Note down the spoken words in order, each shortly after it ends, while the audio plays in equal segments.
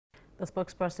The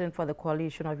spokesperson for the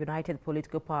Coalition of United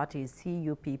Political Parties,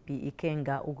 CUPP,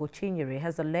 Ikenga Ugochinyere,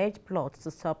 has alleged plots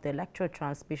to stop the electoral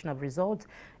transmission of results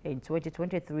in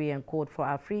 2023 and called for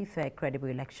a free, fair, credible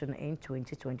election in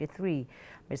 2023.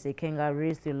 Mr. Ikenga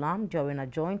raised the alarm during a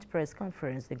joint press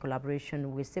conference in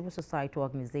collaboration with civil society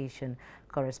organization.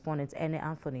 Correspondent Ene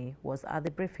Anthony was at the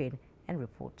briefing and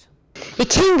report.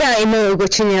 Ikenga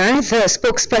Ugochinyere, the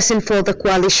spokesperson for the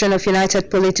Coalition of United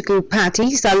Political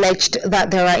Parties, alleged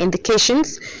that there are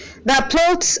indications that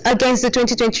plots against the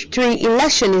 2023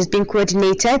 election is being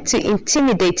coordinated to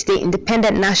intimidate the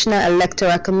Independent National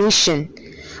Electoral Commission.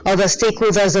 Other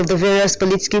stakeholders of the various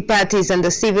political parties and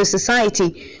the civil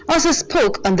society also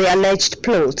spoke on the alleged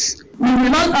plots. We will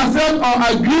not accept or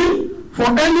agree for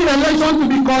any election to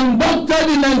be conducted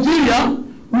in Nigeria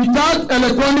without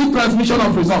electronic transmission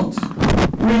of results.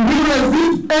 We will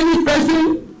resist any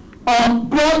person or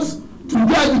plots to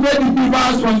deactivate the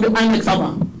beavers from the INEC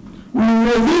server. We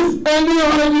will resist any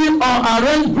or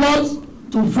arranged plots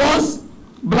to force,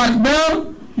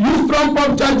 blackmail, use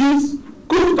trump-up charges,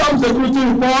 cooked-up security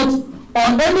reports, or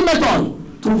any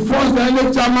method to force the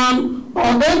INEC chairman or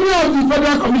any of the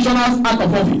federal commissioners out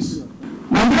of office.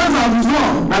 Now, because of this law,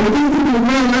 and the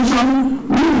 2023 election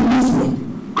will be peaceful,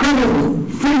 credible,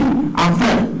 free, and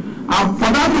fair. And for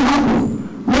that to happen,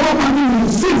 Labour Party will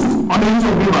insist on the use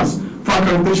of beavers for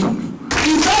accreditation.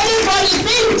 If anybody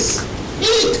thinks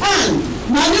he can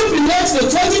manipulate the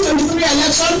 2023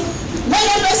 election, let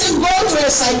a person go to a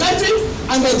psychiatrist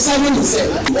and examine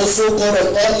himself. Also call on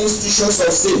all institutions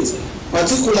of state,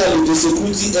 particularly the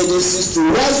security agencies, to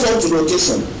rise up to the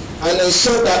occasion and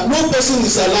ensure that no person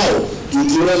is allowed to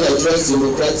derail Nigeria's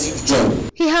democratic journey.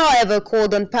 He, however,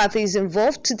 called on parties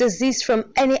involved to desist from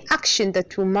any action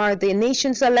that will mar the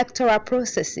nation's electoral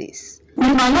processes. We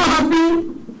are not happy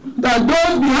that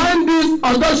those behind this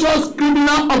audacious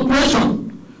criminal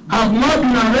operation have not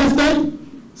been arrested,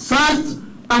 sacked,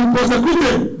 and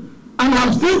prosecuted, and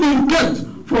have still been kept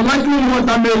for likely more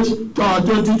damage to our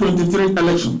 2023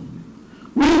 election.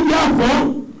 We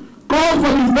therefore call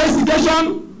for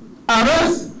investigation,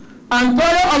 arrest, and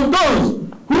trial of those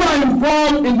who are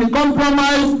involved in the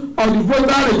compromise of the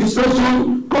voter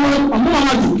registration called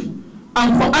Omuamagic,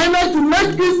 and for INEC to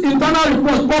make its internal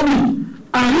report public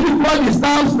and redeploy the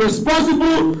staffs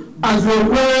responsible as a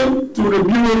way to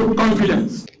rebuild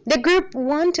confidence. The group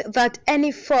warned that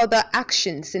any further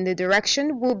actions in the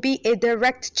direction will be a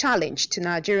direct challenge to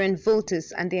Nigerian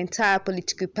voters and the entire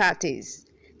political parties.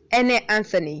 Ene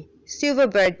Anthony,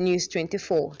 Silverbird News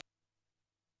 24.